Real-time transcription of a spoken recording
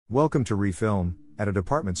Welcome to Refilm. At a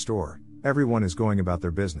department store, everyone is going about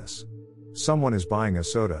their business. Someone is buying a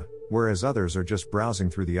soda, whereas others are just browsing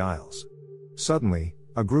through the aisles. Suddenly,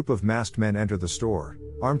 a group of masked men enter the store,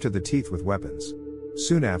 armed to the teeth with weapons.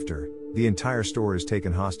 Soon after, the entire store is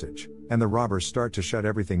taken hostage, and the robbers start to shut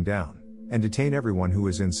everything down, and detain everyone who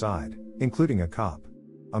is inside, including a cop.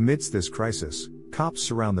 Amidst this crisis, cops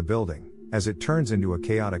surround the building, as it turns into a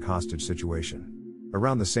chaotic hostage situation.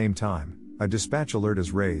 Around the same time, a dispatch alert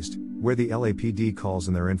is raised, where the LAPD calls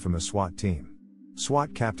in their infamous SWAT team.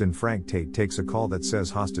 SWAT Captain Frank Tate takes a call that says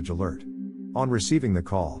hostage alert. On receiving the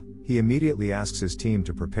call, he immediately asks his team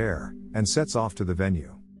to prepare, and sets off to the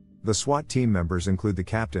venue. The SWAT team members include the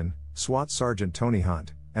captain, SWAT Sergeant Tony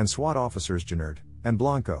Hunt, and SWAT officers Jennard and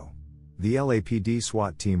Blanco. The LAPD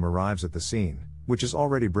SWAT team arrives at the scene, which is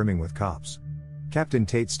already brimming with cops. Captain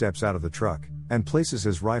Tate steps out of the truck, and places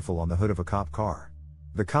his rifle on the hood of a cop car.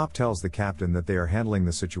 The cop tells the captain that they are handling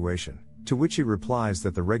the situation, to which he replies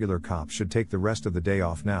that the regular cops should take the rest of the day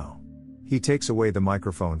off now. He takes away the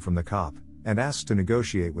microphone from the cop, and asks to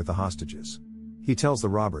negotiate with the hostages. He tells the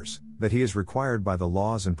robbers that he is required by the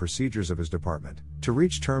laws and procedures of his department to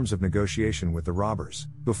reach terms of negotiation with the robbers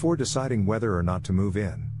before deciding whether or not to move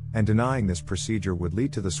in, and denying this procedure would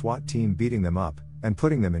lead to the SWAT team beating them up and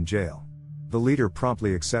putting them in jail. The leader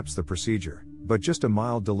promptly accepts the procedure, but just a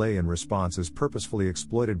mild delay in response is purposefully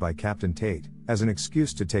exploited by Captain Tate as an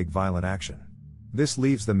excuse to take violent action. This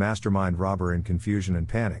leaves the mastermind robber in confusion and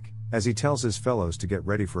panic, as he tells his fellows to get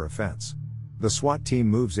ready for offense. The SWAT team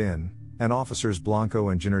moves in, and officers Blanco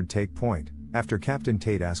and Jennard take point, after Captain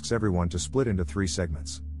Tate asks everyone to split into 3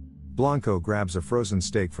 segments. Blanco grabs a frozen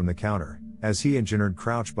steak from the counter, as he and Jennard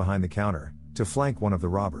crouch behind the counter, to flank one of the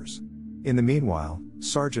robbers. In the meanwhile,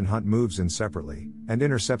 Sergeant Hunt moves in separately, and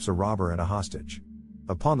intercepts a robber and a hostage.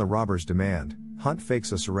 Upon the robber's demand, Hunt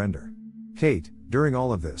fakes a surrender. Tate, during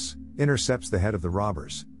all of this, intercepts the head of the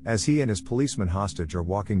robbers, as he and his policeman hostage are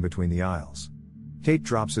walking between the aisles. Tate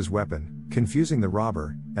drops his weapon, confusing the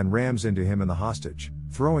robber, and rams into him and the hostage,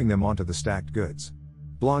 throwing them onto the stacked goods.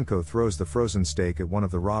 Blanco throws the frozen steak at one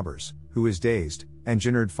of the robbers, who is dazed, and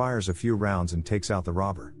Jennard fires a few rounds and takes out the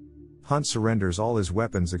robber. Hunt surrenders all his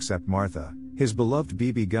weapons except Martha, his beloved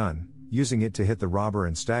BB gun, using it to hit the robber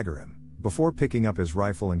and stagger him, before picking up his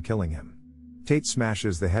rifle and killing him. Tate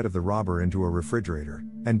smashes the head of the robber into a refrigerator,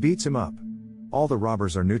 and beats him up. All the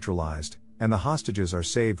robbers are neutralized, and the hostages are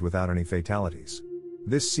saved without any fatalities.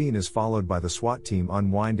 This scene is followed by the SWAT team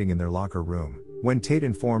unwinding in their locker room, when Tate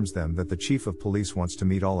informs them that the chief of police wants to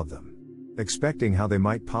meet all of them. Expecting how they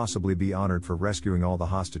might possibly be honored for rescuing all the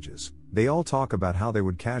hostages, they all talk about how they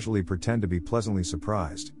would casually pretend to be pleasantly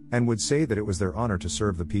surprised, and would say that it was their honor to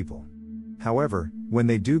serve the people. However, when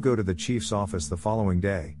they do go to the chief's office the following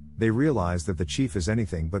day, they realize that the chief is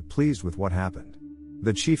anything but pleased with what happened.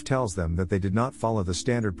 The chief tells them that they did not follow the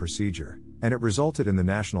standard procedure, and it resulted in the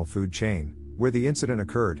national food chain, where the incident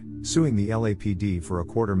occurred, suing the LAPD for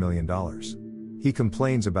 $250,000. He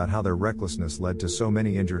complains about how their recklessness led to so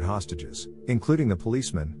many injured hostages, including the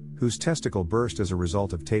policeman, whose testicle burst as a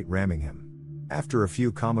result of Tate ramming him. After a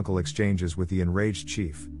few comical exchanges with the enraged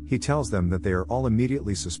chief, he tells them that they are all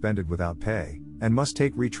immediately suspended without pay, and must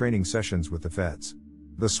take retraining sessions with the feds.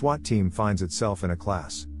 The SWAT team finds itself in a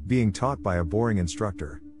class, being taught by a boring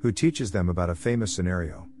instructor, who teaches them about a famous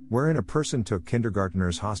scenario, wherein a person took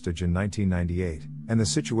kindergartners hostage in 1998, and the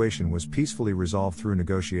situation was peacefully resolved through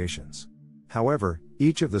negotiations. However,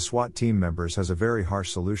 each of the SWAT team members has a very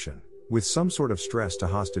harsh solution, with some sort of stress to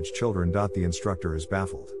hostage children. The instructor is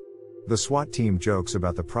baffled. The SWAT team jokes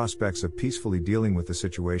about the prospects of peacefully dealing with the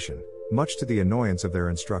situation, much to the annoyance of their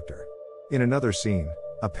instructor. In another scene,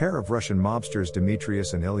 a pair of Russian mobsters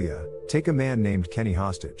Demetrius and Ilya take a man named Kenny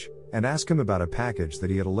hostage, and ask him about a package that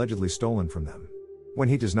he had allegedly stolen from them. When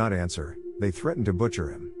he does not answer, they threaten to butcher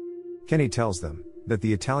him. Kenny tells them that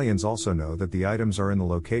the Italians also know that the items are in the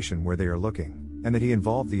location where they are looking, and that he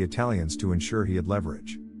involved the Italians to ensure he had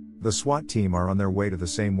leverage. The SWAT team are on their way to the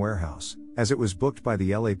same warehouse, as it was booked by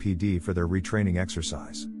the LAPD for their retraining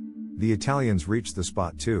exercise. The Italians reach the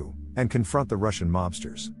spot too, and confront the Russian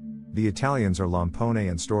mobsters. The Italians are Lampone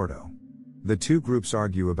and Stordo. The two groups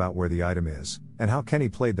argue about where the item is, and how Kenny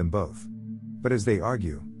played them both. But as they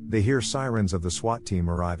argue, they hear sirens of the SWAT team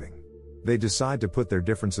arriving. They decide to put their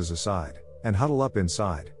differences aside, and huddle up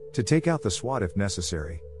inside, to take out the SWAT if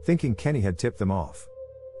necessary, thinking Kenny had tipped them off.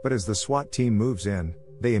 But as the SWAT team moves in,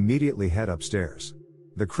 they immediately head upstairs.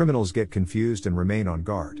 The criminals get confused and remain on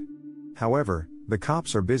guard. However, the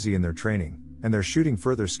cops are busy in their training, and their shooting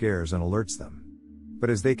further scares and alerts them. But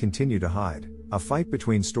as they continue to hide, a fight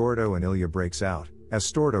between Stordo and Ilya breaks out, as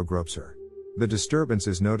Stordo gropes her. The disturbance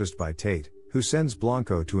is noticed by Tate, who sends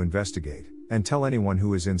Blanco to investigate and tell anyone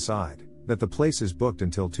who is inside that the place is booked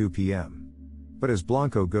until 2 p.m. But as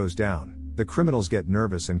Blanco goes down, the criminals get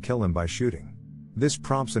nervous and kill him by shooting. This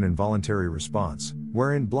prompts an involuntary response,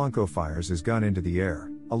 wherein Blanco fires his gun into the air,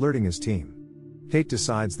 alerting his team. Tate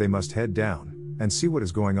decides they must head down and see what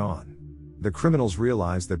is going on. The criminals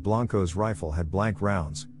realize that Blanco's rifle had blank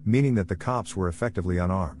rounds, meaning that the cops were effectively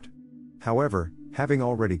unarmed. However, having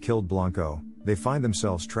already killed Blanco, they find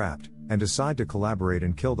themselves trapped and decide to collaborate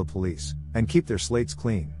and kill the police and keep their slates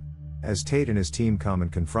clean. As Tate and his team come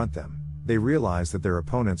and confront them, they realize that their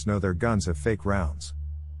opponents know their guns have fake rounds.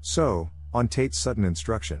 So, on Tate's sudden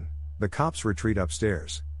instruction, the cops retreat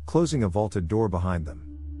upstairs, closing a vaulted door behind them.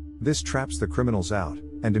 This traps the criminals out,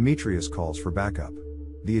 and Demetrius calls for backup.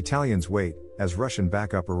 The Italians wait, as Russian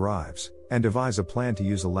backup arrives, and devise a plan to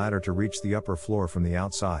use a ladder to reach the upper floor from the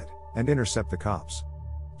outside, and intercept the cops.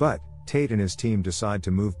 But, Tate and his team decide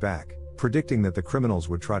to move back, predicting that the criminals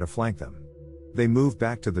would try to flank them. They move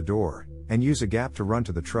back to the door, and use a gap to run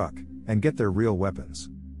to the truck, and get their real weapons.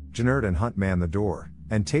 Jennard and Hunt man the door,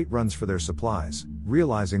 and Tate runs for their supplies,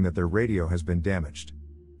 realizing that their radio has been damaged.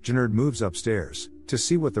 Jennard moves upstairs, to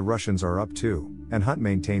see what the Russians are up to, and Hunt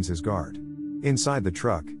maintains his guard. Inside the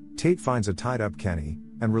truck, Tate finds a tied-up Kenny,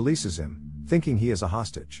 and releases him, thinking he is a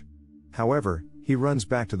hostage. However, he runs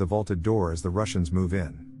back to the vaulted door as the Russians move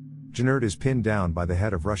in. Jennard is pinned down by the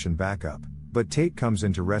head of Russian backup, but Tate comes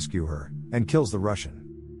in to rescue her, and kills the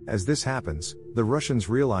Russian. As this happens, the Russians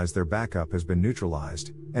realize their backup has been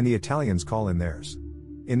neutralized, and the Italians call in theirs.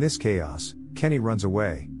 In this chaos, Kenny runs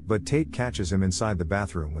away, but Tate catches him inside the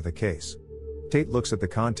bathroom with a case. Tate looks at the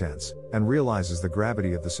contents, and realizes the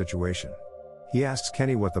gravity of the situation. He asks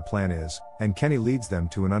Kenny what the plan is, and Kenny leads them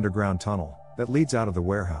to an underground tunnel that leads out of the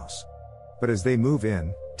warehouse. But as they move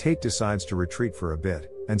in, Tate decides to retreat for a bit,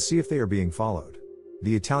 and see if they are being followed.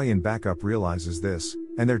 The Italian backup realizes this,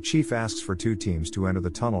 and their chief asks for 2 teams to enter the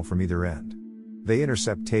tunnel from either end. They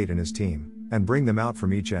intercept Tate and his team, and bring them out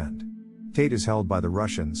from each end. Tate is held by the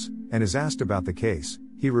Russians, and is asked about the case.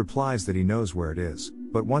 He replies that he knows where it is,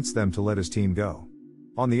 but wants them to let his team go.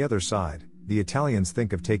 On the other side, the Italians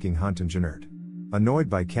think of taking Hunt and Jennard. Annoyed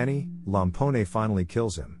by Kenny, Lampone finally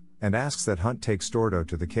kills him, and asks that Hunt take Stordo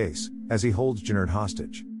to the case, as he holds Jennard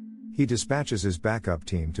hostage. He dispatches his backup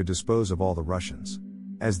team to dispose of all the Russians.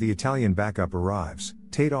 As the Italian backup arrives,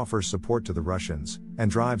 Tate offers support to the Russians,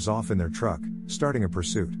 and drives off in their truck, starting a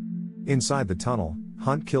pursuit. Inside the tunnel,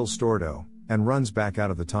 Hunt kills Stordo, and runs back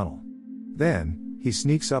out of the tunnel. Then, he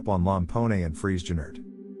sneaks up on Lampone and frees Jennard.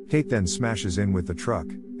 Tate then smashes in with the truck,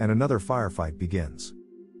 and another firefight begins.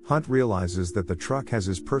 Hunt realizes that the truck has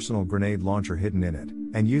his personal grenade launcher hidden in it,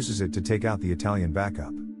 and uses it to take out the Italian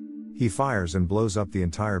backup. He fires and blows up the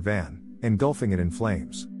entire van, engulfing it in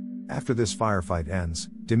flames. After this firefight ends,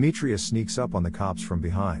 Demetrius sneaks up on the cops from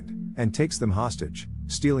behind, and takes them hostage,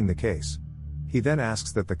 stealing the case. He then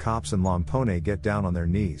asks that the cops and Lampone get down on their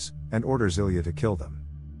knees, and orders Ilya to kill them.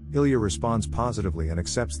 Ilya responds positively and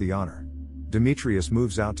accepts the honor. Demetrius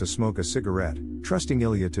moves out to smoke a cigarette, trusting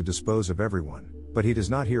Ilya to dispose of everyone, but he does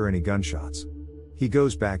not hear any gunshots. He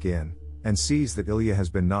goes back in, and sees that Ilya has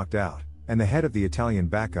been knocked out, and the head of the Italian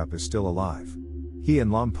backup is still alive. He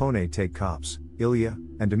and Lampone take cops, Ilya,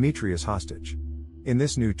 and Demetrius hostage. In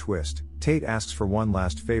this new twist, Tate asks for one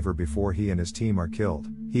last favor before he and his team are killed.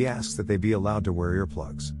 He asks that they be allowed to wear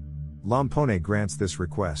earplugs. Lampone grants this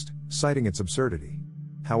request, citing its absurdity.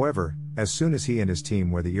 However, as soon as he and his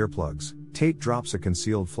team wear the earplugs, Tate drops a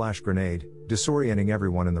concealed flash grenade, disorienting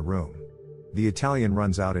everyone in the room. The Italian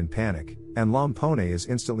runs out in panic, and Lampone is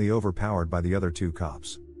instantly overpowered by the other 2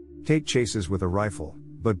 cops. Tate chases with a rifle,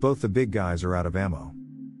 but both the big guys are out of ammo.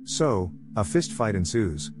 So, a fist fight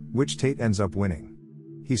ensues, which Tate ends up winning.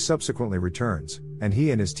 He subsequently returns, and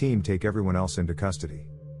he and his team take everyone else into custody.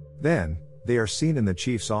 Then, they are seen in the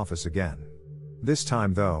chief's office again. This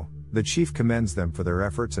time though, the chief commends them for their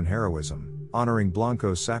efforts and heroism, honoring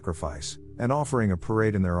Blanco's sacrifice, and offering a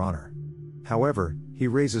parade in their honor. However, he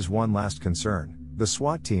raises one last concern: the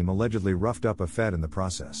SWAT team allegedly roughed up a Fed in the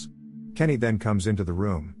process. Kenny then comes into the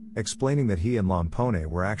room, explaining that he and Lampone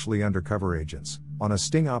were actually undercover agents, on a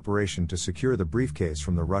sting operation to secure the briefcase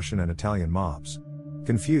from the Russian and Italian mobs.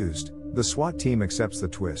 Confused, the SWAT team accepts the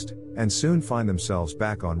twist, and soon find themselves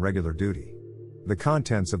back on regular duty. The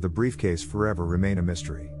contents of the briefcase forever remain a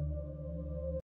mystery.